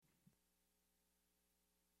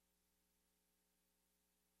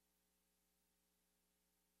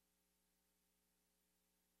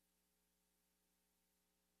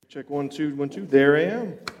Check 1, 2, 1, 2. There I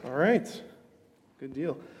am. All right. Good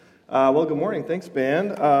deal. Well, good morning. Thanks,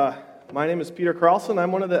 band. My name is Peter Carlson.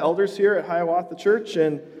 I'm one of the elders here at Hiawatha Church,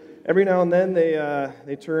 and every now and then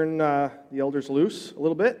they turn the elders loose a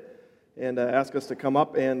little bit and ask us to come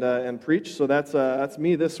up and preach. So that's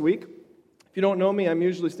me this week. If you don't know me, I'm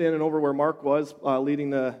usually standing over where Mark was, leading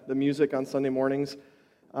the music on Sunday mornings,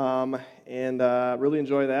 and really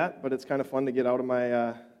enjoy that. But it's kind of fun to get out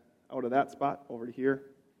of that spot over to here.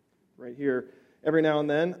 Right here, every now and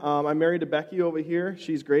then. I'm married to Becky over here.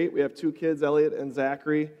 She's great. We have 2 kids, Elliot and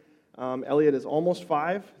Zachary. Elliot is almost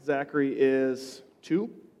 5. Zachary is 2.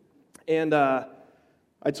 And I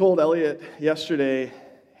told Elliot yesterday,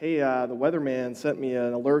 hey, the weatherman sent me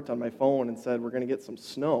an alert on my phone and said we're going to get some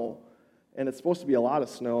snow. And it's supposed to be a lot of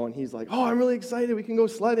snow. And he's like, oh, I'm really excited. We can go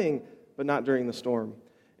sledding, but not during the storm.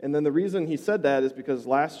 And then the reason he said that is because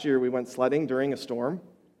last year we went sledding during a storm,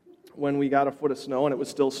 when we got a foot of snow and it was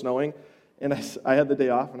still snowing, and I had the day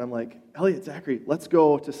off, and I'm like, Elliot, Zachary, let's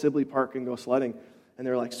go to Sibley Park and go sledding. And they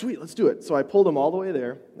were like, sweet, let's do it. So I pulled them all the way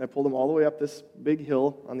there, and I pulled them all the way up this big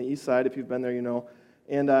hill on the east side. If you've been there, you know.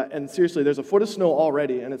 And seriously, there's a foot of snow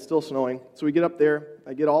already, and it's still snowing. So we get up there.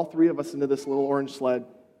 I get all 3 of us into this little orange sled.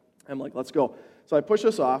 I'm like, let's go. So I push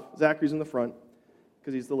us off. Zachary's in the front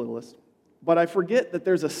because he's the littlest. But I forget that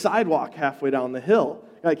there's a sidewalk halfway down the hill.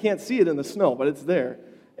 I can't see it in the snow, but it's there.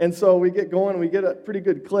 And so we get going, we get a pretty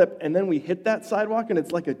good clip, and then we hit that sidewalk, and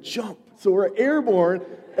it's like a jump. So we're airborne,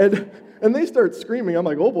 and they start screaming. I'm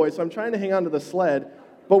like, oh boy, so I'm trying to hang on to the sled,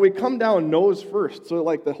 but we come down nose first. So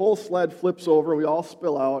like the whole sled flips over, we all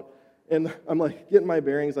spill out, and I'm like getting my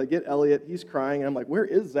bearings. I get Elliot, he's crying, and I'm like, where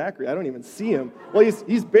is Zachary? I don't even see him. Well,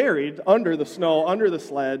 he's buried under the snow, under the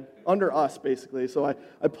sled, under us, basically. So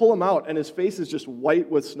I pull him out, and his face is just white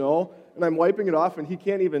with snow, and I'm wiping it off, and he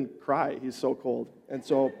can't even cry. He's so cold. And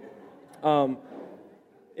so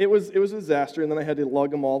it was a disaster, and then I had to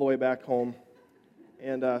lug him all the way back home.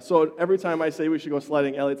 And so every time I say we should go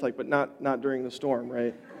sledding, Elliot's like, but not during the storm,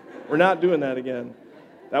 right? We're not doing that again.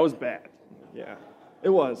 That was bad. Yeah, it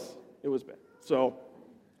was bad. So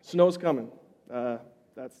snow's coming.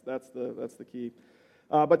 That's the key.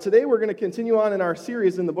 But today we're going to continue on in our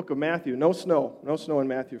series in the book of Matthew. No snow in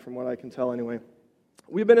Matthew, from what I can tell anyway.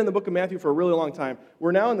 We've been in the book of Matthew for a really long time.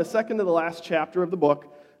 We're now in the second to the last chapter of the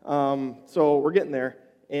book, so we're getting there.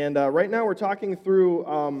 And right now we're talking through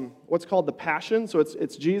what's called the Passion. So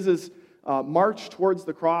it's Jesus' march towards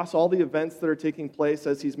the cross, all the events that are taking place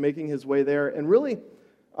as he's making his way there. And really,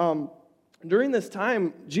 during this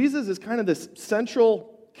time, Jesus is kind of this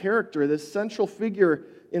central character, this central figure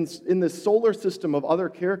in this solar system of other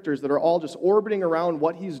characters that are all just orbiting around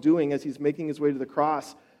what he's doing as he's making his way to the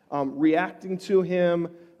cross. Reacting to him,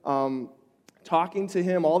 talking to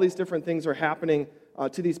him, all these different things are happening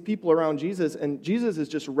to these people around Jesus, and Jesus is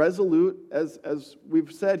just resolute, as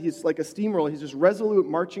we've said, he's like a steamroller, he's just resolute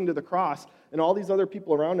marching to the cross, and all these other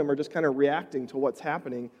people around him are just kind of reacting to what's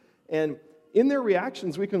happening. And in their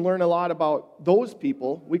reactions, we can learn a lot about those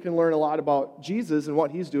people, we can learn a lot about Jesus and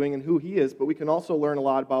what he's doing and who he is, but we can also learn a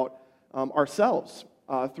lot about ourselves.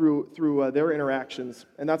 Through their interactions.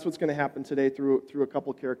 And that's what's going to happen today through a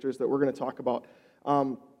couple characters that we're going to talk about.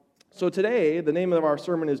 So today, the name of our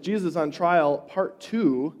sermon is Jesus on Trial, Part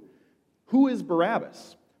 2. Who is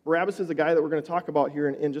Barabbas? Barabbas is a guy that we're going to talk about here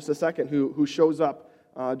in just a second who shows up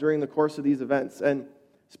during the course of these events. And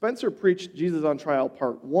Spencer preached Jesus on Trial,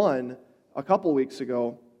 Part 1 a couple weeks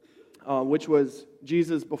ago, which was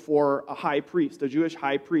Jesus before a high priest, a Jewish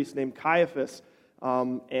high priest named Caiaphas.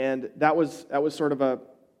 And that was sort of a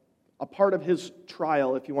part of his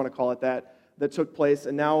trial, if you want to call it that took place.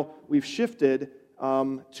 And now we've shifted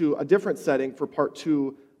to a different setting for part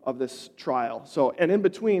 2 of this trial. So, and in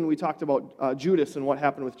between, we talked about Judas and what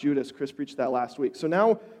happened with Judas. Chris preached that last week. So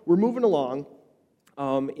now we're moving along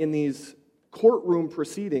in these courtroom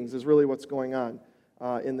proceedings is really what's going on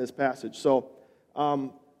in this passage. So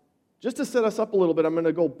just to set us up a little bit, I'm going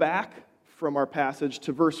to go back from our passage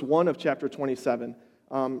to verse 1 of chapter 27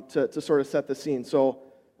 to sort of set the scene. So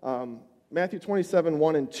Matthew 27,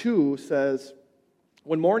 1 and 2 says,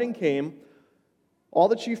 when morning came, all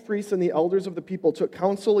the chief priests and the elders of the people took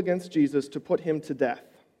counsel against Jesus to put him to death.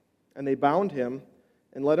 And they bound him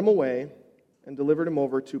and led him away and delivered him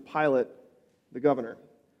over to Pilate, the governor.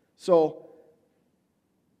 So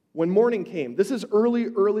when morning came, this is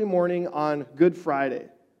early morning on Good Friday.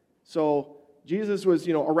 So Jesus was,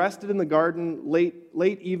 arrested in the garden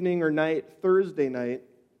late evening or night, Thursday night.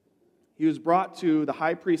 He was brought to the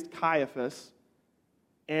high priest Caiaphas,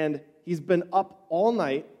 and he's been up all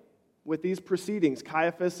night with these proceedings.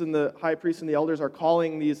 Caiaphas and the high priest and the elders are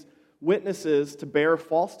calling these witnesses to bear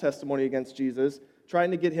false testimony against Jesus,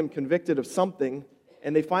 trying to get him convicted of something,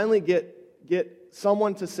 and they finally get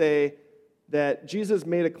someone to say that Jesus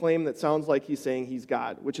made a claim that sounds like he's saying he's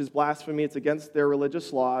God, which is blasphemy. It's against their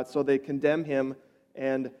religious law, so they condemn him,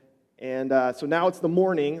 and so now it's the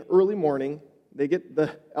morning, early morning.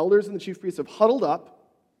 The elders and the chief priests have huddled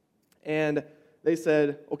up, and they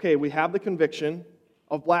said, okay, we have the conviction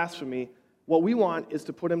of blasphemy. What we want is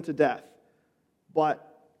to put him to death.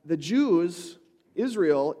 But the Jews,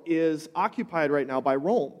 Israel, is occupied right now by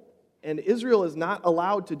Rome. And Israel is not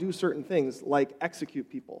allowed to do certain things like execute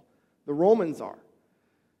people. The Romans are.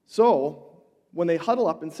 So when they huddle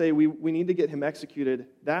up and say, we need to get him executed,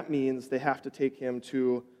 that means they have to take him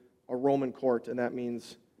to a Roman court, and that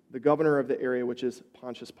means the governor of the area, which is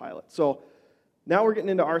Pontius Pilate. So now we're getting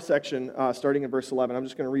into our section, starting in verse 11. I'm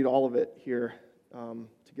just going to read all of it here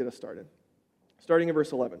to get us started. Starting in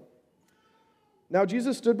verse 11. Now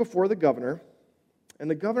Jesus stood before the governor, and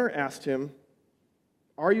the governor asked him,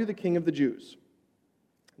 "Are you the king of the Jews?"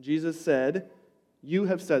 Jesus said, "You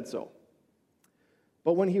have said so."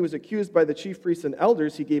 But when he was accused by the chief priests and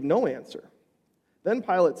elders, he gave no answer. Then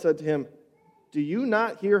Pilate said to him, "Do you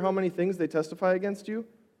not hear how many things they testify against you?"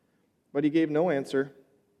 But he gave no answer,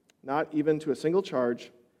 not even to a single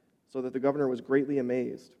charge, so that the governor was greatly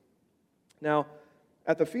amazed. Now,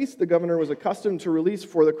 at the feast, the governor was accustomed to release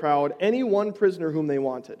for the crowd any one prisoner whom they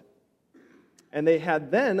wanted. And they had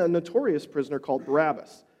then a notorious prisoner called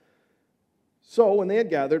Barabbas. So when they had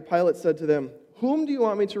gathered, Pilate said to them, "Whom do you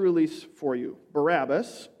want me to release for you,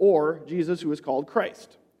 Barabbas or Jesus, who is called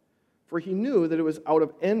Christ?" For he knew that it was out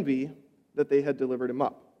of envy that they had delivered him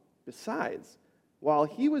up. Besides, while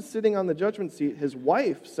he was sitting on the judgment seat, his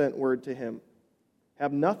wife sent word to him,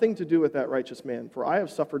 "Have nothing to do with that righteous man, for I have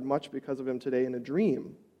suffered much because of him today in a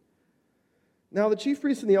dream." Now the chief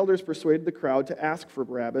priests and the elders persuaded the crowd to ask for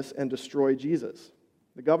Barabbas and destroy Jesus.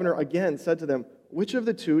 The governor again said to them, "Which of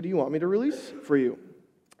the two do you want me to release for you?"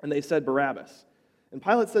 And they said, "Barabbas." And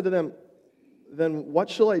Pilate said to them, "Then what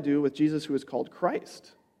shall I do with Jesus who is called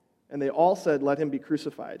Christ?" And they all said, "Let him be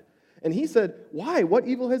crucified." And he said, "Why? What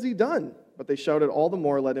evil has he done?" But they shouted all the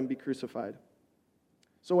more, "Let him be crucified."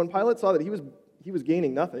 So when Pilate saw that he was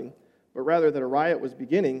gaining nothing, but rather that a riot was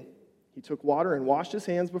beginning, he took water and washed his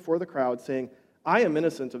hands before the crowd, saying, "I am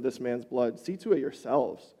innocent of this man's blood. See to it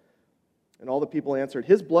yourselves." And all the people answered,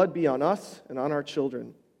 "His blood be on us and on our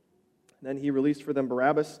children." Then he released for them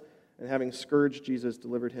Barabbas, and having scourged Jesus,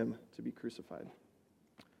 delivered him to be crucified.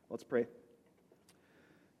 Let's pray.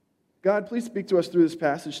 God, please speak to us through this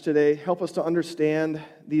passage today. Help us to understand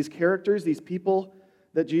these characters, these people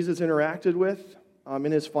that Jesus interacted with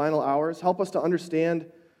in his final hours. Help us to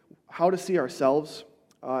understand how to see ourselves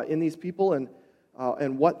in these people and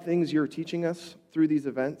what things you're teaching us through these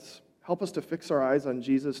events. Help us to fix our eyes on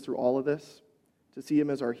Jesus through all of this, to see him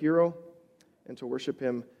as our hero, and to worship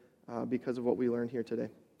him because of what we learned here today.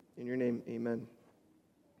 In your name, amen.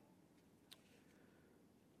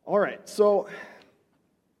 All right, so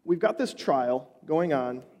we've got this trial going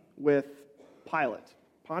on with Pilate,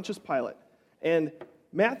 Pontius Pilate. And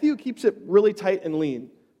Matthew keeps it really tight and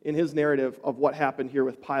lean in his narrative of what happened here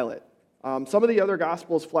with Pilate. Some of the other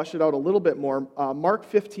Gospels flesh it out a little bit more. Mark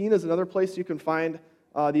 15 is another place you can find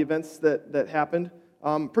the events that happened.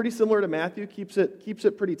 Pretty similar to Matthew, keeps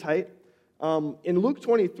it pretty tight. In Luke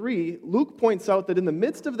 23, Luke points out that in the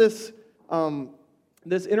midst of this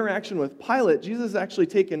interaction with Pilate, Jesus is actually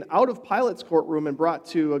taken out of Pilate's courtroom and brought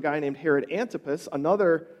to a guy named Herod Antipas,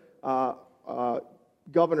 another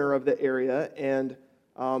governor of the area, and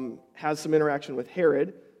has some interaction with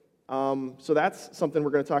Herod. So that's something we're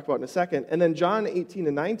going to talk about in a second. And then John 18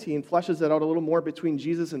 and 19 fleshes that out a little more between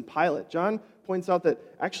Jesus and Pilate. John points out that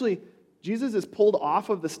actually Jesus is pulled off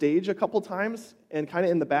of the stage a couple times, and kind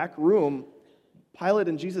of in the back room, Pilate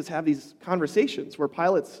and Jesus have these conversations where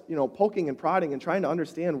Pilate's, poking and prodding and trying to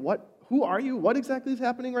understand who are you? What exactly is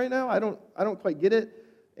happening right now? I don't quite get it,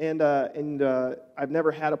 and I've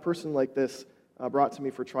never had a person like this brought to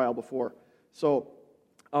me for trial before. So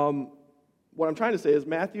what I'm trying to say is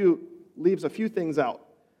Matthew leaves a few things out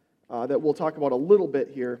that we'll talk about a little bit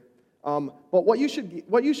here. But what you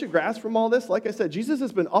should grasp from all this, like I said, Jesus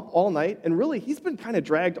has been up all night, and really he's been kind of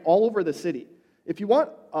dragged all over the city. If you want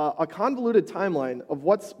a convoluted timeline of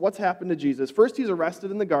what's happened to Jesus, first he's arrested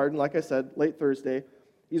in the garden, like I said, late Thursday.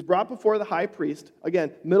 He's brought before the high priest,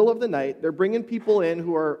 again, middle of the night. They're bringing people in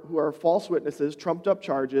who are false witnesses, trumped up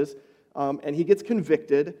charges, and he gets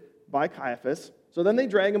convicted by Caiaphas. So then they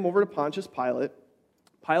drag him over to Pontius Pilate.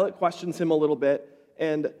 Pilate questions him a little bit,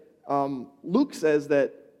 and Luke says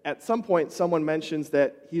that at some point someone mentions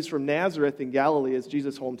that he's from Nazareth in Galilee as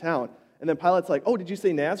Jesus' hometown. And then Pilate's like, "Oh, did you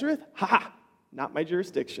say Nazareth? Ha ha! Not my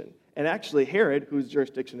jurisdiction." And actually, Herod, whose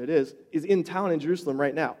jurisdiction it is in town in Jerusalem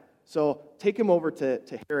right now. So take him over to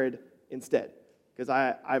Herod instead, because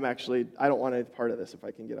I don't want any part of this if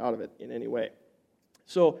I can get out of it in any way.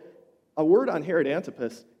 So a word on Herod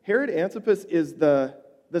Antipas. Herod Antipas is the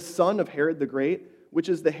son of Herod the Great, which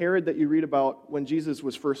is the Herod that you read about when Jesus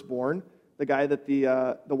was first born, the guy that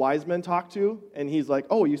the wise men talked to, and he's like,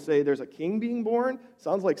 oh, you say there's a king being born?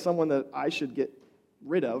 Sounds like someone that I should get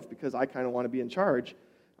rid of because I kind of want to be in charge.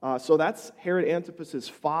 So that's Herod Antipas'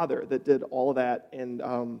 father that did all of that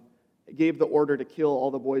and gave the order to kill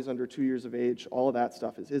all the boys under 2 years of age. All of that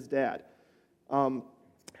stuff is his dad.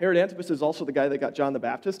 Herod Antipas is also the guy that got John the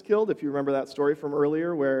Baptist killed, if you remember that story from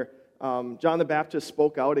earlier, where John the Baptist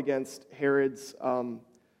spoke out against Herod's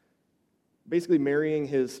basically marrying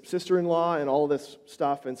his sister-in-law and all this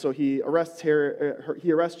stuff, and so he arrests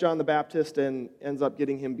John the Baptist and ends up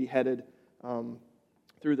getting him beheaded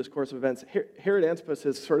through this course of events. Herod Antipas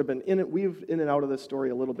has sort of been weaved in and out of this story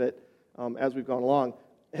a little bit as we've gone along.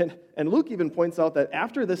 And Luke even points out that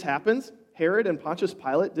after this happens, Herod and Pontius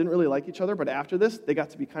Pilate didn't really like each other, but after this, they got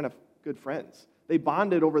to be kind of good friends. They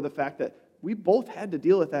bonded over the fact that we both had to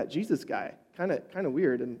deal with that Jesus guy. Kind of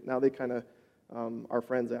weird, and now they kind of are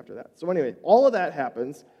friends after that. So anyway, all of that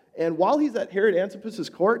happens, and while he's at Herod Antipas'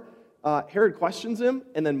 court, Herod questions him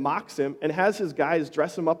and then mocks him and has his guys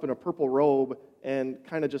dress him up in a purple robe and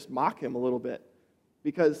kind of just mock him a little bit.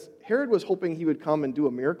 Because Herod was hoping he would come and do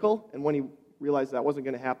a miracle, and when he realized that wasn't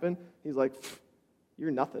going to happen, he's like, you're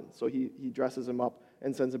nothing. So he dresses him up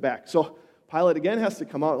and sends him back. So Pilate again has to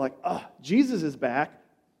come out like, Jesus is back,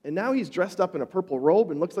 and now he's dressed up in a purple robe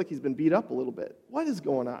and looks like he's been beat up a little bit. What is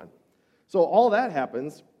going on? So all that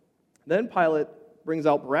happens. Then Pilate brings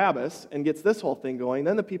out Barabbas and gets this whole thing going.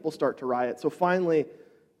 Then the people start to riot. So finally,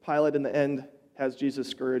 Pilate in the end has Jesus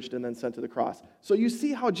scourged and then sent to the cross. So you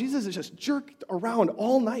see how Jesus is just jerked around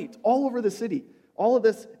all night, all over the city. All of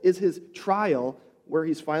this is his trial where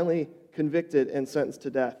he's finally convicted and sentenced to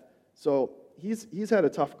death. So he's had a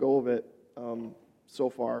tough go of it so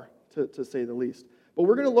far, to say the least. But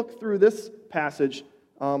we're going to look through this passage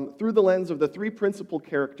through the lens of the three principal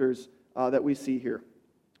characters that we see here.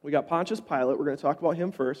 We got Pontius Pilate. We're going to talk about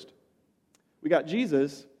him first. We got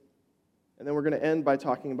Jesus, and then we're going to end by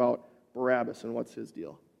talking about Barabbas and what's his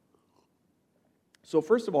deal. So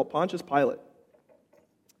first of all, Pontius Pilate.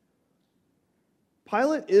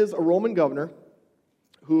 Pilate is a Roman governor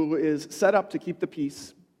who is set up to keep the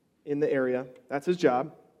peace in the area. That's his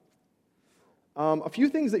job. A few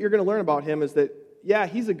things that you're going to learn about him is that, yeah,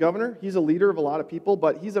 he's a governor, he's a leader of a lot of people,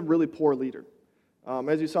 but he's a really poor leader.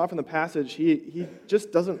 As you saw from the passage, he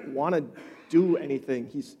just doesn't want to do anything.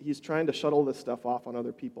 He's trying to shuttle this stuff off on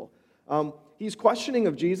other people. He's questioning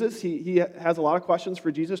of Jesus. He has a lot of questions for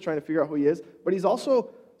Jesus, trying to figure out who he is, but he's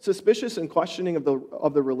also suspicious and questioning of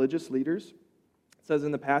the religious leaders. It says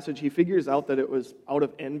in the passage, he figures out that it was out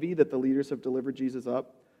of envy that the leaders have delivered Jesus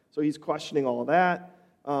up. So he's questioning all of that.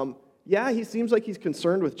 He seems like he's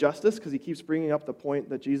concerned with justice because he keeps bringing up the point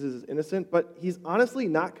that Jesus is innocent, but he's honestly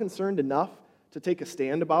not concerned enough to take a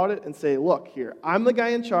stand about it and say, look, here, I'm the guy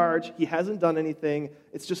in charge. He hasn't done anything.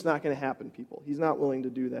 It's just not going to happen, people. He's not willing to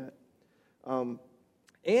do that.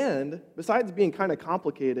 And besides being kind of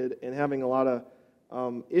complicated and having a lot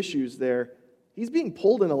of issues there, he's being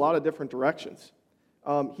pulled in a lot of different directions.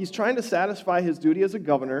 He's trying to satisfy his duty as a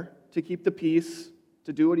governor, to keep the peace,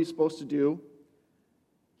 to do what he's supposed to do.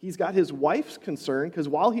 He's got his wife's concern, because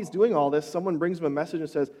while he's doing all this, someone brings him a message and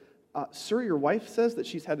says, sir, your wife says that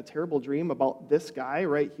she's had a terrible dream about this guy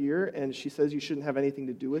right here, and she says you shouldn't have anything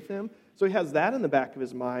to do with him. So he has that in the back of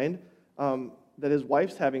his mind, that his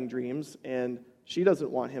wife's having dreams, and she doesn't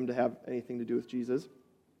want him to have anything to do with Jesus.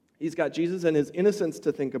 He's got Jesus and his innocence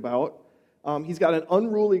to think about. He's got an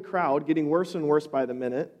unruly crowd getting worse and worse by the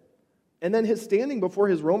minute. And then his standing before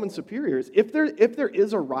his Roman superiors. If there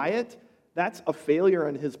is a riot, that's a failure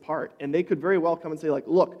on his part. And they could very well come and say, like,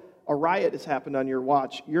 look, a riot has happened on your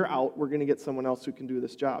watch. You're out. We're going to get someone else who can do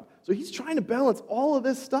this job. So he's trying to balance all of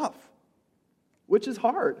this stuff, which is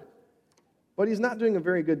hard. But he's not doing a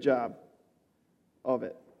very good job of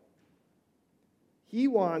it. He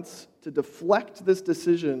wants to deflect this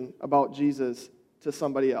decision about Jesus to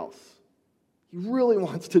somebody else. He really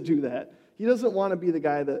wants to do that. He doesn't want to be the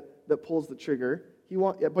guy that pulls the trigger.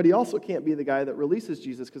 But he also can't be the guy that releases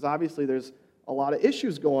Jesus, because obviously there's a lot of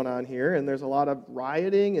issues going on here, and there's a lot of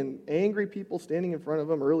rioting and angry people standing in front of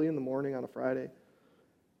him early in the morning on a Friday.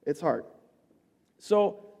 It's hard.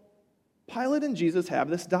 So Pilate and Jesus have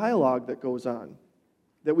this dialogue that goes on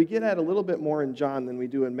that we get at a little bit more in John than we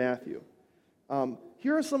do in Matthew.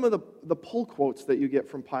 Here are some of the pull quotes that you get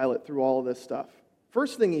from Pilate through all of this stuff.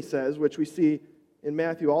 First thing he says, which we see in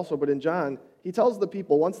Matthew also, but in John, he tells the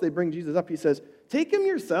people, once they bring Jesus up, he says, take him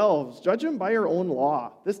yourselves, judge him by your own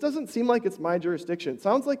law. This doesn't seem like it's my jurisdiction. It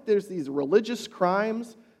sounds like there's these religious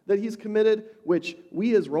crimes that he's committed, which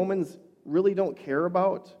we as Romans really don't care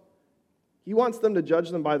about. He wants them to judge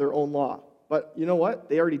them by their own law. But you know what?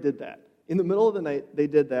 They already did that. In the middle of the night, they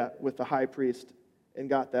did that with the high priest and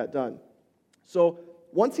got that done. So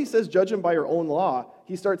once he says judge him by your own law,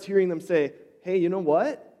 he starts hearing them say, hey, you know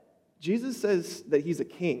what? Jesus says that he's a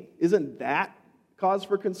king. Isn't that cause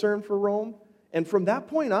for concern for Rome? And from that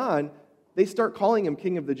point on, they start calling him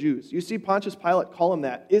King of the Jews. You see Pontius Pilate call him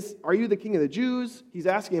that. Are you the King of the Jews? He's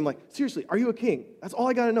asking him, like, seriously, are you a king? That's all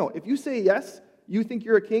I got to know. If you say yes, you think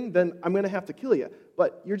you're a king, then I'm going to have to kill you.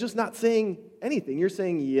 But you're just not saying anything. You're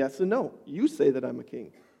saying yes and no. You say that I'm a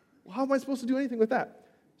king. Well, how am I supposed to do anything with that?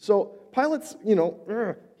 So Pilate's, he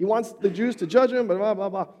wants the Jews to judge him, blah, blah,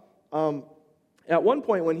 blah. At one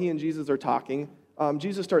point when he and Jesus are talking,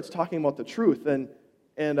 Jesus starts talking about the truth.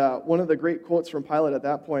 And one of the great quotes from Pilate at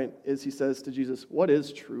that point is he says to Jesus, what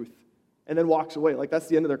is truth? And then walks away. Like, that's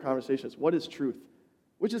the end of their conversation. Is what is truth?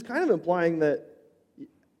 Which is kind of implying that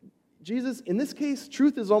Jesus, in this case,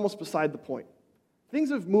 truth is almost beside the point. Things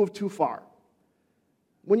have moved too far.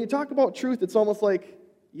 When you talk about truth, it's almost like,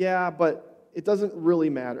 yeah, but it doesn't really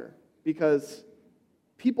matter because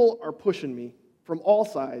people are pushing me from all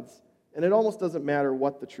sides, and it almost doesn't matter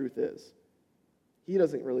what the truth is. He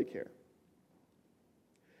doesn't really care.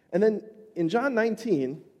 And then in John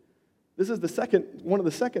 19, this is one of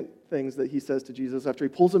the second things that he says to Jesus after he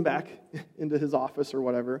pulls him back into his office or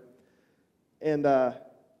whatever.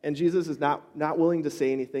 And Jesus is not willing to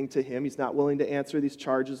say anything to him. He's not willing to answer these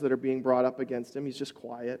charges that are being brought up against him. He's just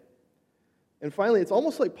quiet. And finally, it's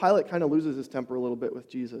almost like Pilate kind of loses his temper a little bit with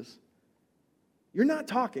Jesus. You're not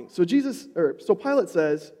talking. So Pilate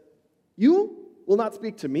says, you will not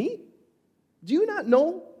speak to me? Do you not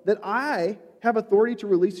know that I have authority to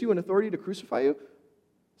release you and authority to crucify you?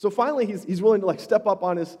 So finally, he's willing to step up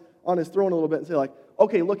on his throne a little bit and say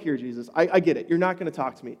okay, look here, Jesus, I get it. You're not going to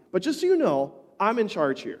talk to me. But just so you know, I'm in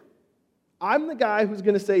charge here. I'm the guy who's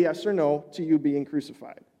going to say yes or no to you being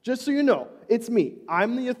crucified. Just so you know, it's me.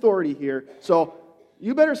 I'm the authority here. So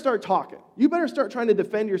you better start talking. You better start trying to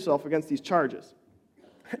defend yourself against these charges.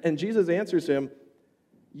 And Jesus answers him,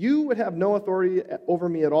 you would have no authority over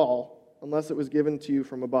me at all unless it was given to you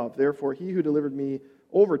from above. Therefore, he who delivered me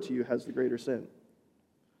over to you has the greater sin.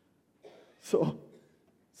 So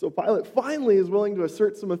Pilate finally is willing to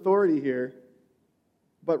assert some authority here,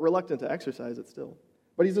 but reluctant to exercise it still.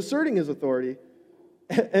 But he's asserting his authority,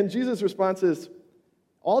 and Jesus' response is,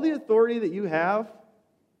 all the authority that you have,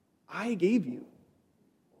 I gave you.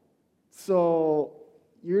 So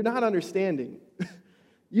you're not understanding.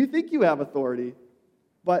 You think you have authority,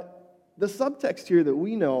 but the subtext here that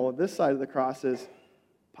we know, this side of the cross, is,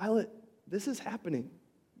 Pilate, this is happening.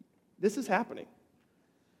 This is happening.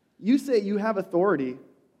 You say you have authority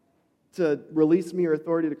to release me or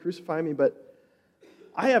authority to crucify me, but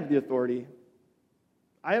I have the authority.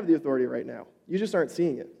 I have the authority right now. You just aren't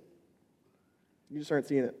seeing it. You just aren't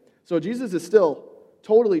seeing it. So Jesus is still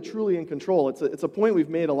totally, truly in control. It's a point we've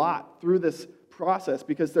made a lot through this process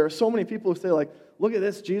because there are so many people who say, look at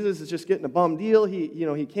this, Jesus is just getting a bum deal.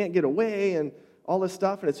 He can't get away and all this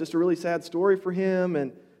stuff, and it's just a really sad story for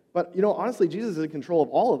him. But honestly, Jesus is in control of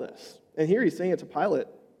all of this. And here he's saying it to Pilate.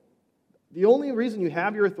 The only reason you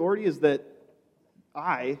have your authority is that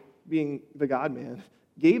I, being the God-man,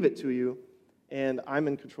 gave it to you, and I'm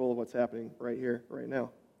in control of what's happening right here, right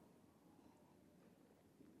now.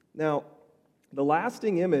 Now, the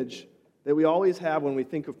lasting image that we always have when we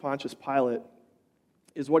think of Pontius Pilate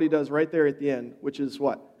is what he does right there at the end, which is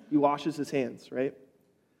what? He washes his hands, right?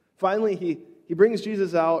 Finally, he brings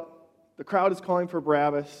Jesus out. The crowd is calling for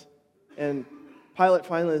Barabbas, and Pilate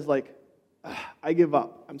finally is like, I give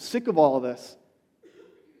up. I'm sick of all of this.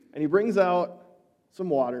 And he brings out some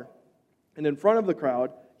water, and in front of the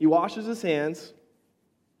crowd, he washes his hands,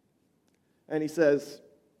 and he says,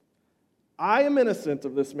 I am innocent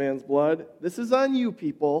of this man's blood. This is on you,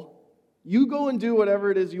 people. You go and do whatever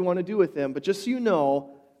it is you want to do with him, but just so you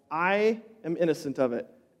know, I am innocent of it.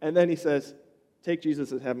 And then he says, take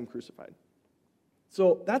Jesus and have him crucified.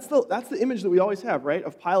 So that's the image that we always have, right,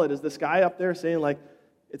 of Pilate, is this guy up there saying,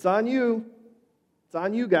 it's on you. It's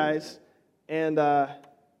on you guys. And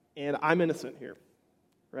I'm innocent here,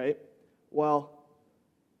 right? Well,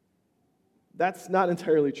 that's not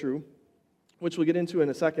entirely true, which we'll get into in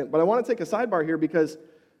a second. But I want to take a sidebar here because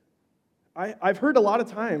I've heard a lot of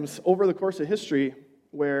times over the course of history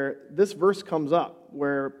where this verse comes up,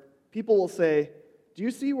 where people will say, do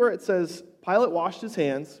you see where it says, Pilate washed his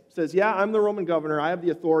hands, says, yeah, I'm the Roman governor, I have the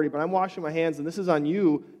authority, but I'm washing my hands, and this is on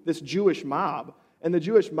you, this Jewish mob. And the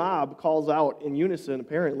Jewish mob calls out in unison,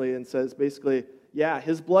 apparently, and says basically, yeah,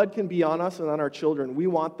 his blood can be on us and on our children. We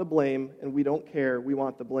want the blame, and we don't care. We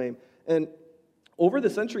want the blame. And over the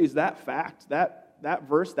centuries, that fact, that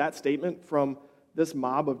verse, that statement from this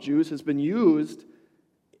mob of Jews has been used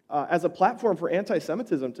as a platform for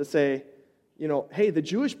anti-Semitism to say, hey, the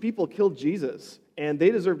Jewish people killed Jesus, and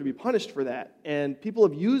they deserve to be punished for that. And people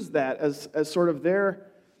have used that as sort of their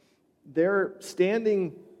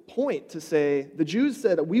standing point to say, the Jews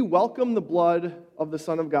said, we welcome the blood of the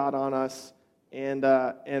Son of God on us, and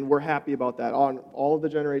we're happy about that on all of the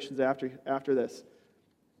generations after this.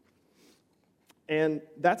 And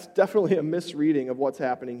that's definitely a misreading of what's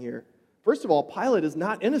happening here. First of all, Pilate is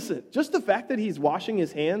not innocent. Just the fact that he's washing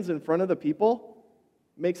his hands in front of the people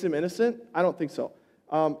makes him innocent? I don't think so.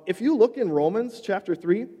 If you look in Romans chapter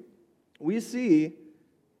 3, we see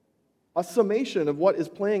a summation of what is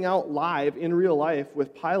playing out live in real life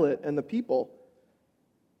with Pilate and the people.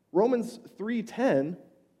 Romans 3:10,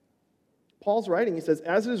 Paul's writing, he says,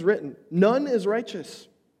 as it is written, none is righteous.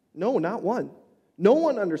 No, not one. No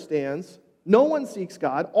one understands. No one seeks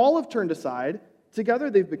God. All have turned aside. Together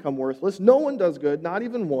they've become worthless. No one does good, not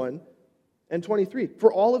even one. And 23,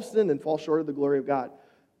 for all have sinned and fall short of the glory of God.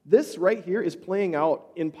 This right here is playing out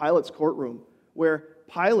in Pilate's courtroom, where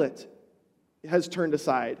Pilate has turned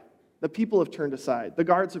aside. The people have turned aside. The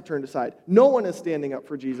guards have turned aside. No one is standing up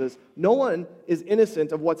for Jesus. No one is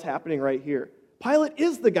innocent of what's happening right here. Pilate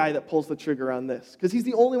is the guy that pulls the trigger on this, because he's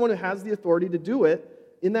the only one who has the authority to do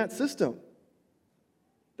it in that system.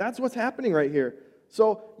 That's what's happening right here.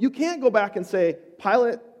 So you can't go back and say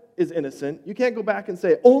Pilate is innocent. You can't go back and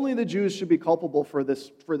say only the Jews should be culpable for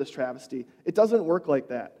this travesty. It doesn't work like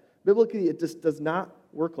that. Biblically, it just does not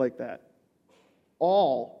work like that.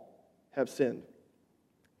 All have sinned.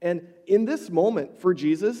 And in this moment for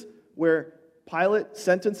Jesus, where Pilate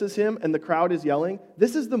sentences him and the crowd is yelling,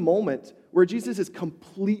 this is the moment where Jesus is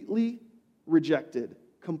completely rejected,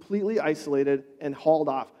 completely isolated, and hauled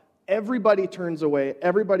off. Everybody turns away.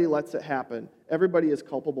 Everybody lets it happen. Everybody is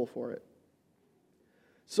culpable for it.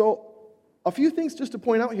 So, a few things just to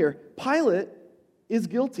point out here. Pilate is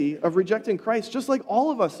guilty of rejecting Christ, just like all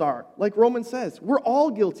of us are. Like Romans says, we're all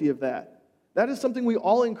guilty of that. That is something we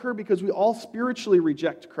all incur because we all spiritually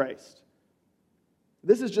reject Christ.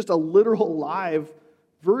 This is just a literal live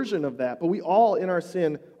version of that, but we all in our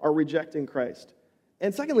sin are rejecting Christ.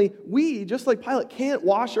 And secondly, we, just like Pilate, can't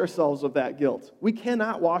wash ourselves of that guilt. We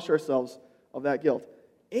cannot wash ourselves of that guilt.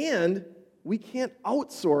 And we can't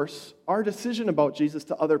outsource our decision about Jesus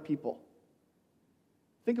to other people.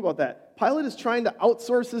 Think about that. Pilate is trying to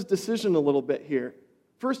outsource his decision a little bit here.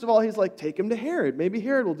 First of all, he's like, take him to Herod. Maybe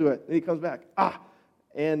Herod will do it. And he comes back.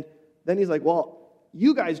 And then he's like, well,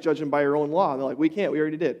 you guys judge him by your own law. And they're like, we can't. We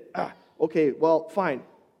already did. Okay, well, fine.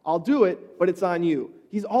 I'll do it, but it's on you.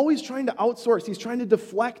 He's always trying to outsource. He's trying to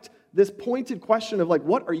deflect this pointed question of like,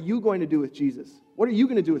 what are you going to do with Jesus? What are you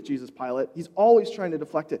going to do with Jesus, Pilate? He's always trying to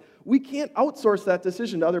deflect it. We can't outsource that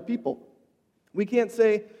decision to other people. We can't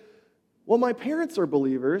say, well, my parents are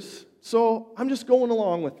believers, so I'm just going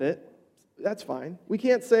along with it. That's fine. We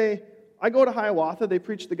can't say, I go to Hiawatha, they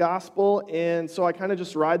preach the gospel, and so I kind of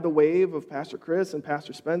just ride the wave of Pastor Chris and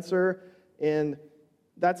Pastor Spencer, and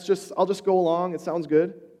I'll just go along, it sounds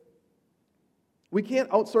good. We can't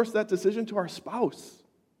outsource that decision to our spouse.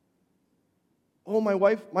 Oh, my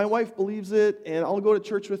wife believes it, and I'll go to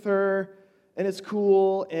church with her, and it's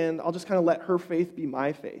cool, and I'll just kind of let her faith be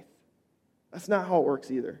my faith. That's not how it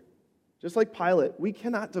works either. Just like Pilate, we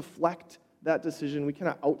cannot deflect that decision. We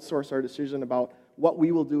cannot outsource our decision about what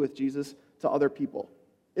we will do with Jesus to other people.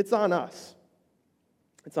 It's on us.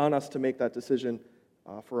 It's on us to make that decision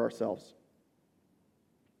for ourselves.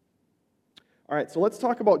 All right, so let's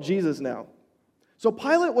talk about Jesus now. So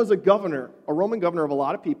Pilate was a governor, a Roman governor of a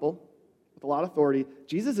lot of people with a lot of authority.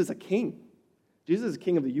 Jesus is a king. Jesus is a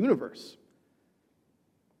king of the universe.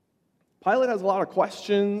 Pilate has a lot of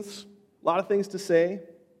questions, a lot of things to say.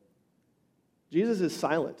 Jesus is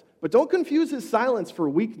silent. But don't confuse his silence for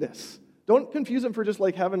weakness. Don't confuse him for just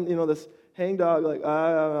like having, this hangdog, like,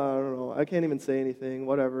 I don't know, I can't even say anything,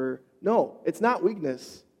 whatever. No, it's not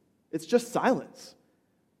weakness. It's just silence.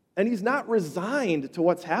 And he's not resigned to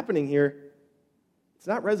what's happening here. It's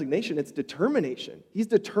not resignation, it's determination. He's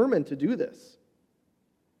determined to do this.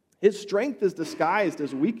 His strength is disguised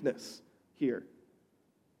as weakness here.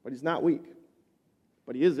 But he's not weak.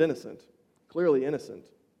 But he is innocent, clearly innocent.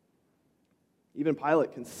 Even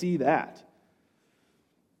Pilate can see that.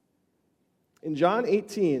 In John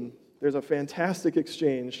 18, there's a fantastic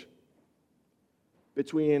exchange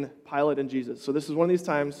between Pilate and Jesus. So this is one of these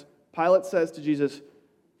times Pilate says to Jesus,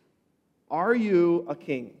 "Are you a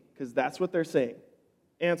king?" Because that's what they're saying.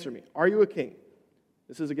 Answer me. Are you a king?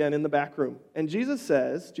 This is again in the back room. And Jesus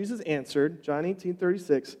answered, John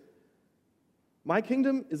 18:36, "My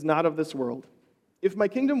kingdom is not of this world. If my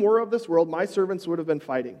kingdom were of this world, my servants would have been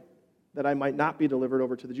fighting, that I might not be delivered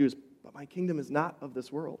over to the Jews. But my kingdom is not of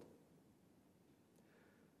this world."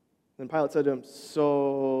 Then Pilate said to him,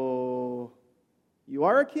 "So you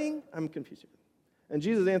are a king?" I'm confused. And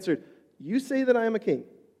Jesus answered, "You say that I am a king.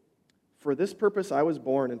 For this purpose I was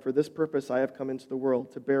born, and for this purpose I have come into the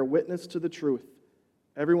world, to bear witness to the truth.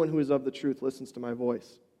 Everyone who is of the truth listens to my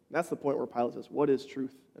voice." And that's the point where Pilate says, "What is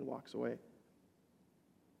truth?" and walks away.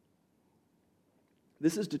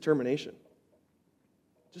 This is determination.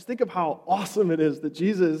 Just think of how awesome it is that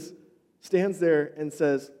Jesus stands there and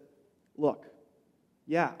says, "Look,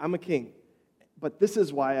 yeah, I'm a king, but this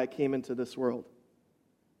is why I came into this world.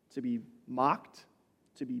 To be mocked,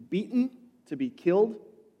 to be beaten, to be killed,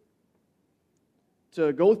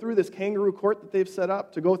 to go through this kangaroo court that they've set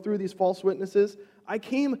up, to go through these false witnesses. I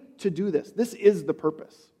came to do this. This is the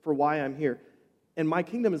purpose for why I'm here. And my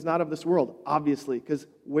kingdom is not of this world, obviously, because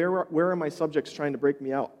where are my subjects trying to break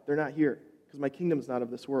me out? They're not here, because my kingdom is not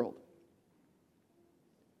of this world."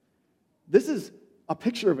 This is a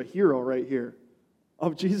picture of a hero right here,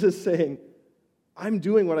 of Jesus saying, "I'm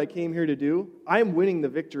doing what I came here to do. I'm winning the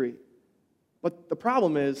victory. But the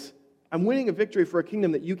problem is, I'm winning a victory for a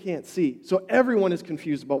kingdom that you can't see. So everyone is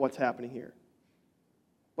confused about what's happening here.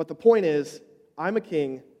 But the point is, I'm a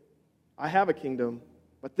king, I have a kingdom,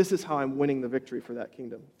 but this is how I'm winning the victory for that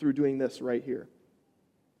kingdom, through doing this right here."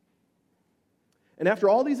 And after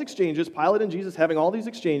all these exchanges, Pilate and Jesus having all these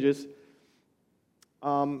exchanges,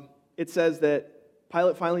 it says that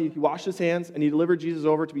Pilate finally, he washed his hands and he delivered Jesus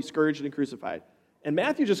over to be scourged and crucified. And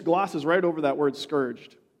Matthew just glosses right over that word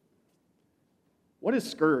scourged. What is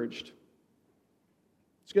scourged?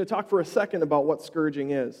 I'm just going to talk for a second about what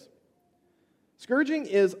scourging is. Scourging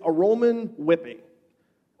is a Roman whipping.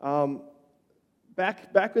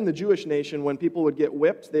 Back in the Jewish nation, when people would get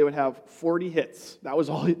whipped, they would have 40 hits.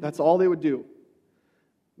 That's all they would do.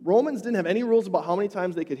 Romans didn't have any rules about how many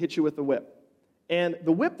times they could hit you with the whip. And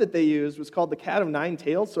the whip that they used was called the cat of nine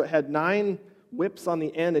tails, so it had 9 whips on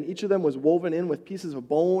the end, and each of them was woven in with pieces of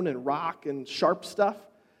bone and rock and sharp stuff.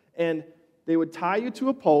 And they would tie you to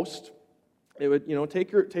a post. They would,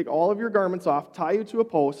 take all of your garments off, tie you to a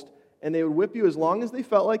post, and they would whip you as long as they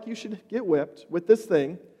felt like you should get whipped with this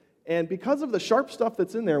thing. And because of the sharp stuff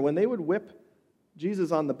that's in there, when they would whip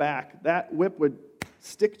Jesus on the back, that whip would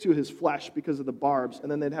stick to his flesh because of the barbs,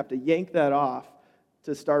 and then they'd have to yank that off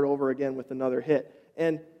to start over again with another hit.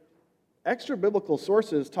 And extra biblical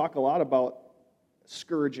sources talk a lot about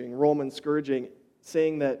scourging, Roman scourging,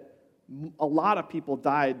 saying that a lot of people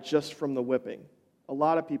died just from the whipping. A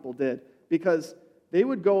lot of people did, because they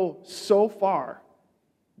would go so far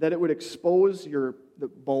that it would expose the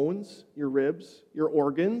bones, your ribs, your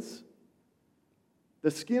organs. The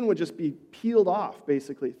skin would just be peeled off,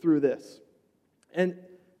 basically, through this. And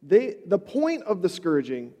the point of the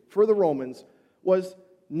scourging for the Romans was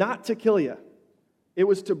not to kill you. It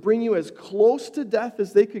was to bring you as close to death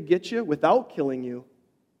as they could get you without killing you,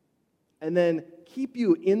 and then keep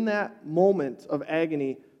you in that moment of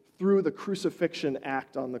agony through the crucifixion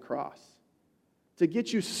act on the cross. To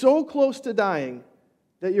get you so close to dying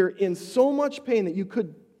that you're in so much pain that you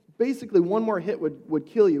could, basically one more hit would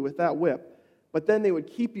kill you with that whip. But then they would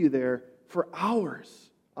keep you there for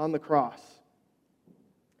hours on the cross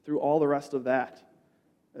through all the rest of that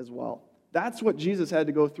as well. That's what Jesus had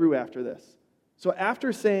to go through after this. So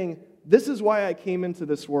after saying, "This is why I came into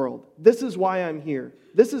this world. This is why I'm here.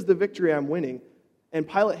 This is the victory I'm winning," and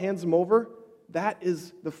Pilate hands him over, that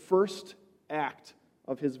is the first act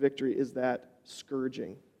of his victory, is that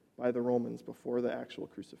scourging by the Romans before the actual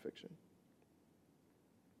crucifixion.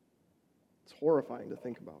 It's horrifying to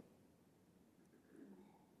think about.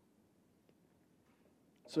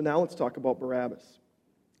 So now let's talk about Barabbas.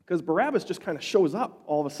 Because Barabbas just kind of shows up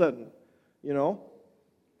all of a sudden,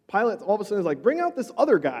 Pilate all of a sudden is like, bring out this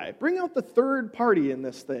other guy. Bring out the third party in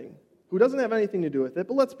this thing who doesn't have anything to do with it,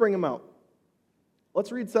 but let's bring him out.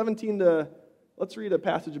 Let's read a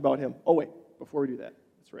passage about him. Oh, wait, before we do that,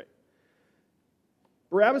 that's right.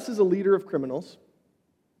 Barabbas is a leader of criminals.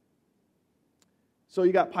 So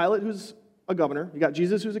you got Pilate, who's a governor. You got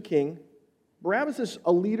Jesus, who's a king. Barabbas is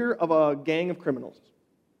a leader of a gang of criminals.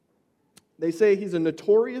 They say he's a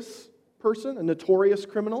notorious person, a notorious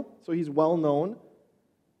criminal, so he's well known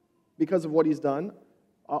because of what he's done.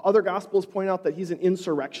 Other Gospels point out that he's an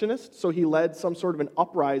insurrectionist, so he led some sort of an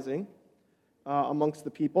uprising. amongst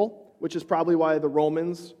the people, which is probably why the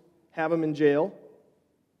Romans have him in jail,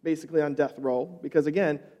 basically on death row, because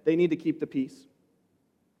again, they need to keep the peace.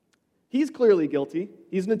 He's clearly guilty.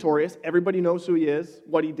 He's notorious. Everybody knows who he is,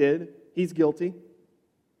 what he did. He's guilty.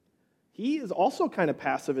 He is also kind of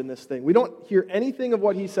passive in this thing. We don't hear anything of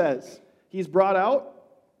what he says. He's brought out,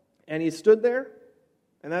 and he's stood there,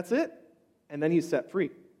 and that's it. And then he's set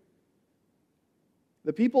free.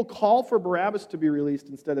 The people call for Barabbas to be released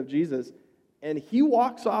instead of Jesus, and he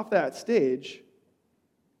walks off that stage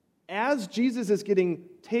as Jesus is getting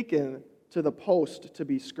taken to the post to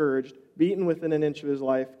be scourged, beaten within an inch of his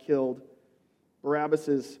life, killed. Barabbas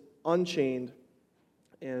is unchained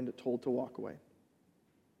and told to walk away.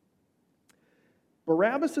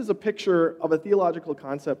 Barabbas is a picture of a theological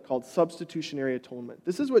concept called substitutionary atonement.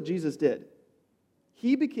 This is what Jesus did.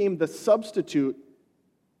 He became the substitute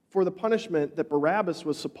for the punishment that Barabbas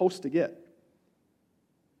was supposed to get.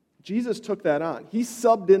 Jesus took that on. He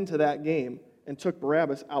subbed into that game and took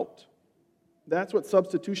Barabbas out. That's what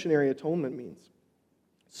substitutionary atonement means.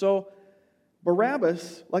 So,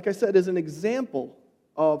 Barabbas, like I said, is an example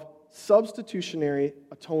of substitutionary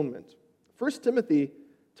atonement. 1 Timothy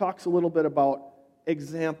talks a little bit about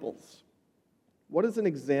examples. What is an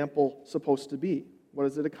example supposed to be? What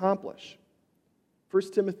does it accomplish?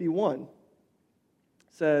 1 Timothy 1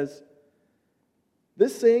 says,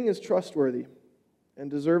 "This saying is trustworthy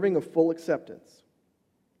and deserving of full acceptance,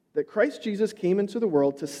 that Christ Jesus came into the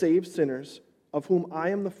world to save sinners, of whom I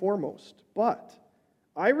am the foremost. But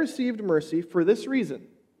I received mercy for this reason,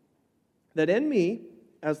 that in me,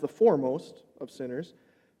 as the foremost of sinners,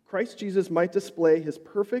 Christ Jesus might display his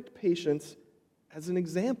perfect patience as an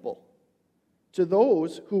example to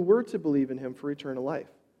those who were to believe in him for eternal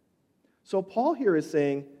life." So Paul here is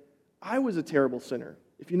saying, I was a terrible sinner.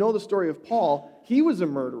 If you know the story of Paul, he was a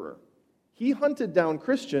murderer. He hunted down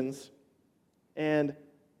Christians and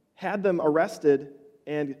had them arrested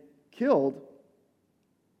and killed.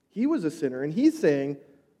 He was a sinner, and he's saying,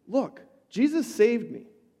 look, Jesus saved me.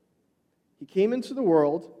 He came into the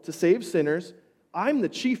world to save sinners. I'm the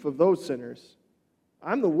chief of those sinners.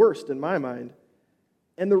 I'm the worst in my mind.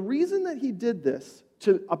 And the reason that he did this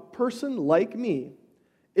to a person like me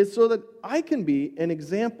is so that I can be an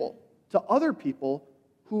example to other people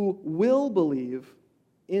who will believe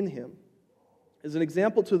in him, as an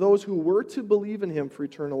example to those who were to believe in him for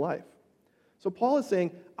eternal life. So Paul is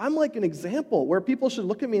saying, I'm like an example where people should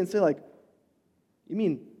look at me and say, like, you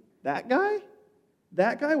mean that guy?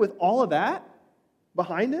 That guy with all of that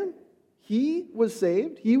behind him? He was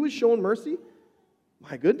saved? He was shown mercy?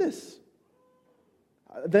 My goodness.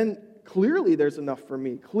 Then clearly there's enough for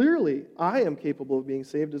me. Clearly I am capable of being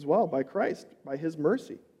saved as well by Christ, by his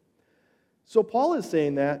mercy. So Paul is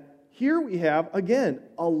saying that here we have, again,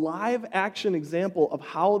 a live action example of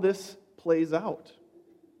how this plays out.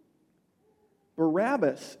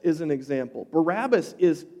 Barabbas is an example. Barabbas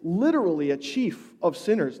is literally a chief of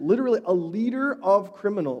sinners, literally a leader of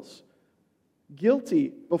criminals, guilty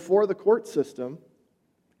before the court system.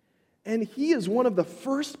 And he is one of the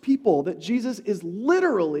first people that Jesus is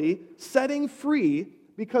literally setting free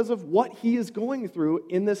because of what he is going through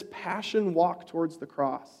in this passion walk towards the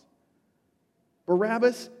cross.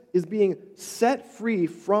 Barabbas is being set free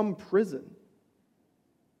from prison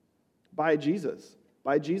by Jesus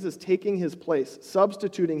taking his place,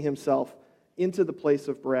 substituting himself into the place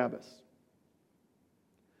of Barabbas.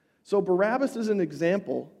 So Barabbas is an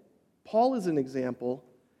example, Paul is an example,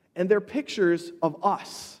 and they're pictures of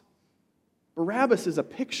us. Barabbas is a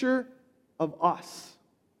picture of us.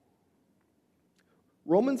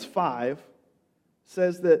 Romans 5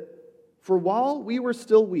 says that, "For while we were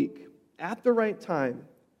still weak, at the right time,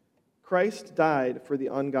 Christ died for the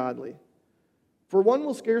ungodly. For one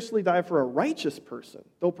will scarcely die for a righteous person,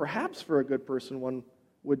 though perhaps for a good person one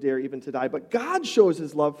would dare even to die. But God shows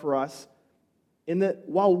his love for us in that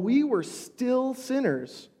while we were still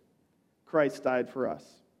sinners, Christ died for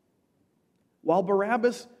us." While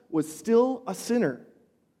Barabbas was still a sinner,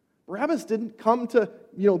 Barabbas didn't come to,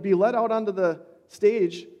 be let out onto the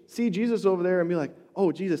stage, see Jesus over there and be like,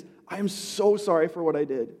 "Oh, Jesus, I am so sorry for what I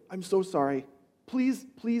did. I'm so sorry. Please,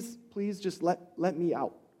 please, please just let me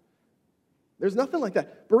out." There's nothing like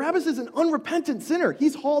that. Barabbas is an unrepentant sinner.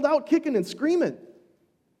 He's hauled out kicking and screaming.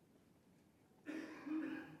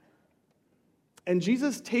 And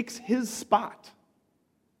Jesus takes his spot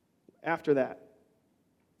after that.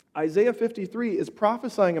 Isaiah 53 is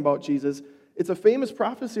prophesying about Jesus. It's a famous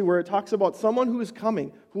prophecy where it talks about someone who is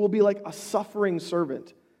coming, who will be like a suffering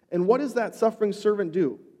servant. And what does that suffering servant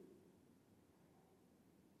do?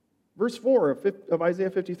 Verse 4 of Isaiah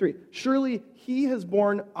 53, "Surely he has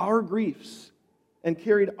borne our griefs and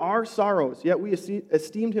carried our sorrows, yet we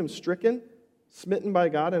esteemed him stricken, smitten by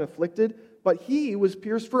God, and afflicted. But he was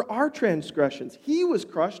pierced for our transgressions. He was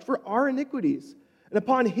crushed for our iniquities. And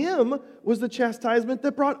upon him was the chastisement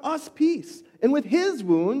that brought us peace. And with his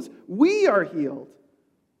wounds, we are healed.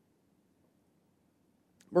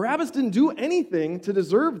 Barabbas didn't do anything to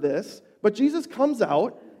deserve this, but Jesus comes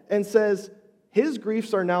out and says, his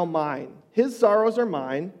griefs are now mine. His sorrows are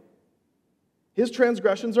mine. His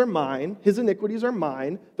transgressions are mine. His iniquities are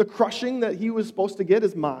mine. The crushing that he was supposed to get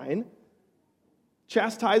is mine.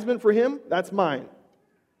 Chastisement for him, that's mine.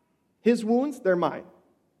 His wounds, they're mine.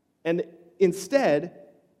 And instead,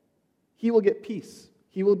 he will get peace.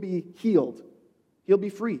 He will be healed. He'll be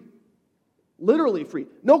free. Literally free.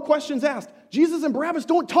 No questions asked. Jesus and Barabbas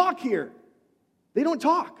don't talk here. They don't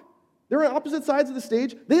talk. They're on opposite sides of the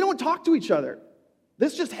stage. They don't talk to each other.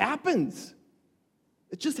 This just happens.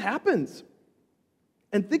 It just happens.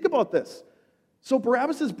 And think about this. So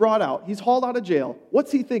Barabbas is brought out. He's hauled out of jail.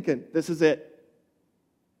 What's he thinking? This is it.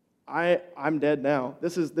 I'm dead now.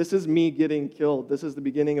 This is me getting killed. This is the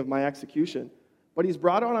beginning of my execution. But he's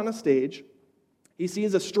brought out on a stage. He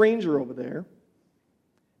sees a stranger over there.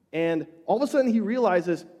 And all of a sudden he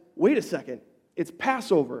realizes, wait a second, it's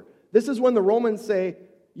Passover. This is when the Romans say,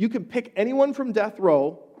 you can pick anyone from death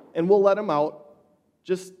row and we'll let them out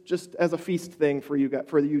just as a feast thing for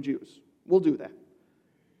you Jews. We'll do that.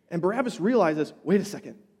 And Barabbas realizes, wait a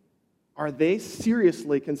second, are they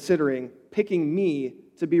seriously considering picking me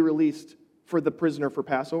to be released for the prisoner for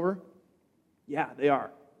Passover? Yeah, they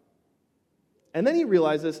are. And then he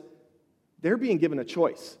realizes they're being given a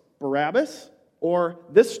choice. Barabbas or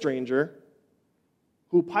this stranger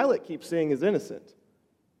who Pilate keeps saying is innocent.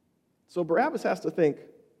 So Barabbas has to think,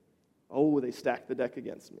 oh, they stacked the deck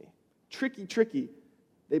against me. Tricky.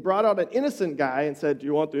 They brought out an innocent guy and said, do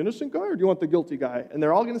you want the innocent guy or do you want the guilty guy? And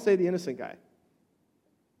they're all going to say the innocent guy.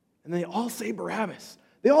 And they all say Barabbas.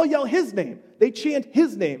 They all yell his name. They chant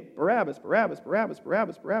his name. Barabbas, Barabbas, Barabbas,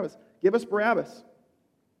 Barabbas, Barabbas. Give us Barabbas.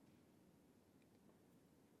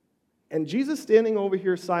 And Jesus standing over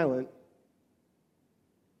here silent,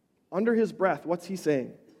 under his breath, what's he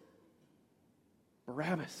saying?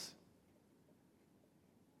 Barabbas.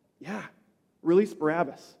 Yeah, release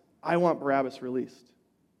Barabbas. I want Barabbas released.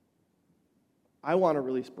 I want to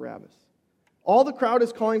release Barabbas. All the crowd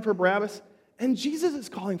is calling for Barabbas, and Jesus is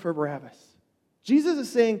calling for Barabbas. Jesus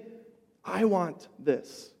is saying, I want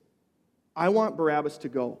this. I want Barabbas to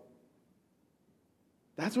go.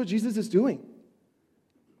 That's what Jesus is doing.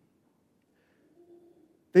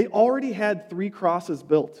 They already had 3 crosses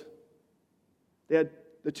built. They had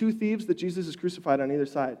the 2 thieves that Jesus is crucified on either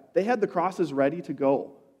side. They had the crosses ready to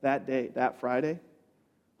go that day, that Friday.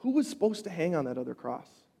 Who was supposed to hang on that other cross?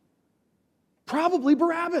 Probably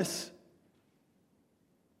Barabbas.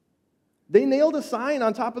 They nailed a sign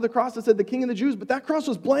on top of the cross that said the King of the Jews, but that cross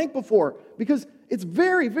was blank before because it's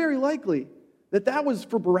very, very likely that was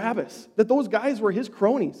for Barabbas, that those guys were his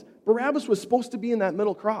cronies. Barabbas was supposed to be in that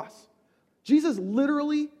middle cross. Jesus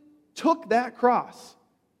literally took that cross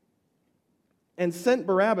and sent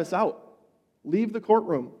Barabbas out. Leave the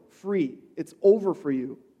courtroom free. It's over for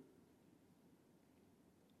you.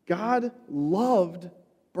 God loved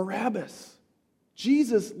Barabbas.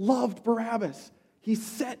 Jesus loved Barabbas. He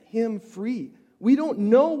set him free. We don't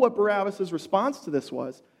know what Barabbas' response to this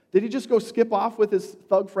was. Did he just go skip off with his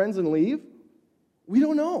thug friends and leave? We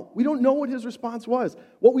don't know. We don't know what his response was.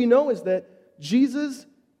 What we know is that Jesus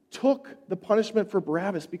took the punishment for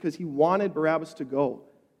Barabbas because he wanted Barabbas to go.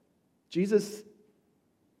 Jesus,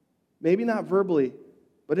 maybe not verbally,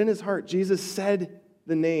 but in his heart, Jesus said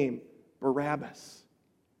the name Barabbas.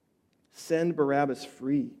 Send Barabbas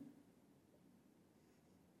free.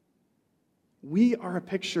 We are a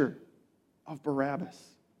picture of Barabbas.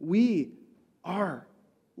 We are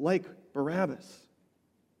like Barabbas.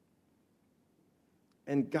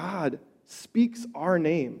 And God speaks our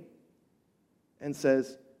name and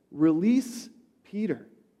says, release Peter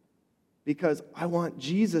because I want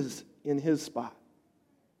Jesus in his spot.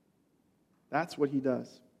 That's what he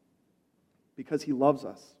does because he loves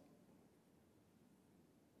us.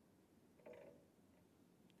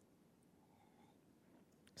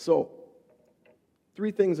 So,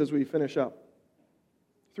 3 things as we finish up.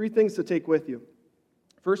 3 things to take with you.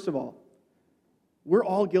 First of all, we're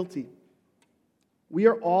all guilty. We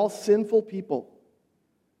are all sinful people,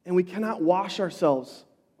 and we cannot wash ourselves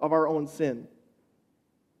of our own sin.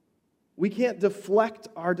 We can't deflect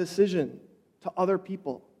our decision to other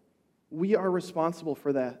people. We are responsible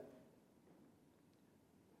for that.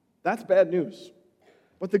 That's bad news.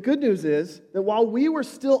 But the good news is that while we were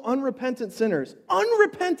still unrepentant sinners,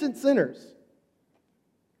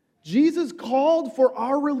 Jesus called for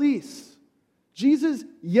our release. Jesus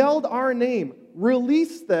yelled our name,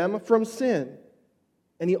 release them from sin.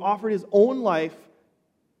 And he offered his own life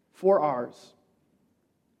for ours.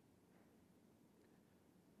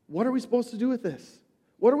 What are we supposed to do with this?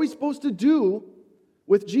 What are we supposed to do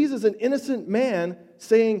with Jesus, an innocent man,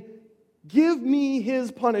 saying, give me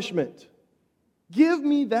his punishment. Give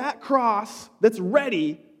me that cross that's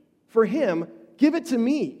ready for him. Give it to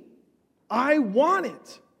me. I want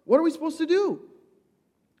it. What are we supposed to do?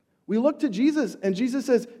 We look to Jesus, and Jesus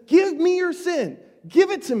says, give me your sin.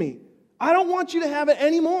 Give it to me. I don't want you to have it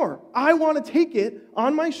anymore. I want to take it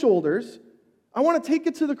on my shoulders. I want to take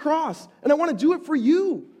it to the cross, and I want to do it for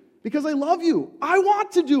you because I love you. I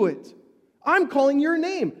want to do it. I'm calling your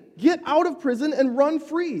name. Get out of prison and run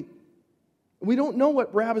free. We don't know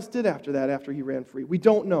what Barabbas did after that, after he ran free. We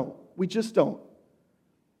don't know. We just don't.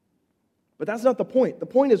 But that's not the point. The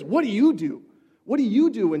point is, what do you do? What do you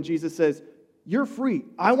do when Jesus says, you're free?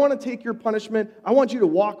 I want to take your punishment. I want you to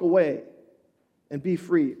walk away and be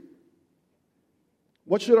free.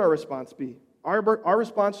 What should our response be? Our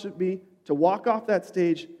response should be to walk off that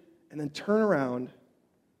stage and then turn around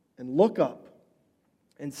and look up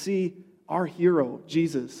and see our hero,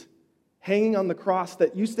 Jesus, hanging on the cross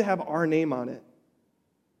that used to have our name on it,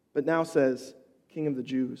 but now says, King of the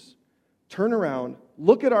Jews. Turn around,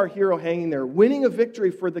 look at our hero hanging there, winning a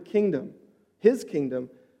victory for the kingdom, his kingdom,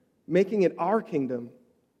 making it our kingdom,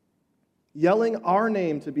 yelling our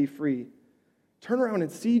name to be free. Turn around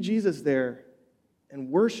and see Jesus there and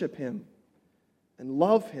worship him and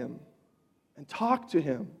love him and talk to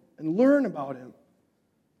him and learn about him.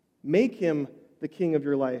 Make him the king of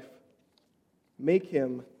your life. Make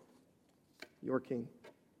him your king.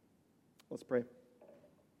 Let's pray.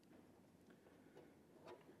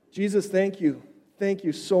 Jesus, thank you. Thank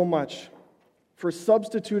you so much for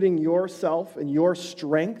substituting yourself and your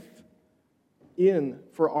strength in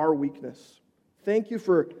for our weakness. Thank you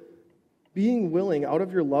for being willing, out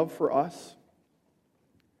of your love for us,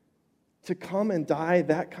 to come and die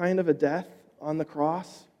that kind of a death on the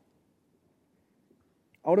cross.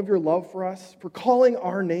 Out of your love for us, for calling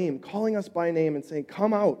our name, calling us by name and saying,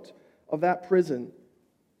 come out of that prison.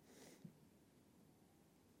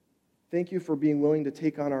 Thank you for being willing to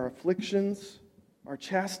take on our afflictions, our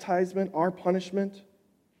chastisement, our punishment,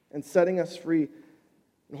 and setting us free.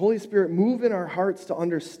 And Holy Spirit, move in our hearts to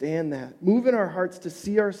understand that. Move in our hearts to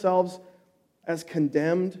see ourselves as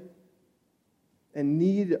condemned and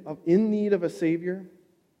in need of a Savior.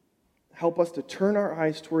 Help us to turn our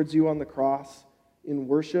eyes towards you on the cross in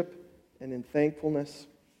worship and in thankfulness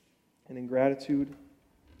and in gratitude,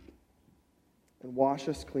 and wash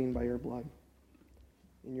us clean by your blood.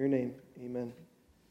 In your name, amen.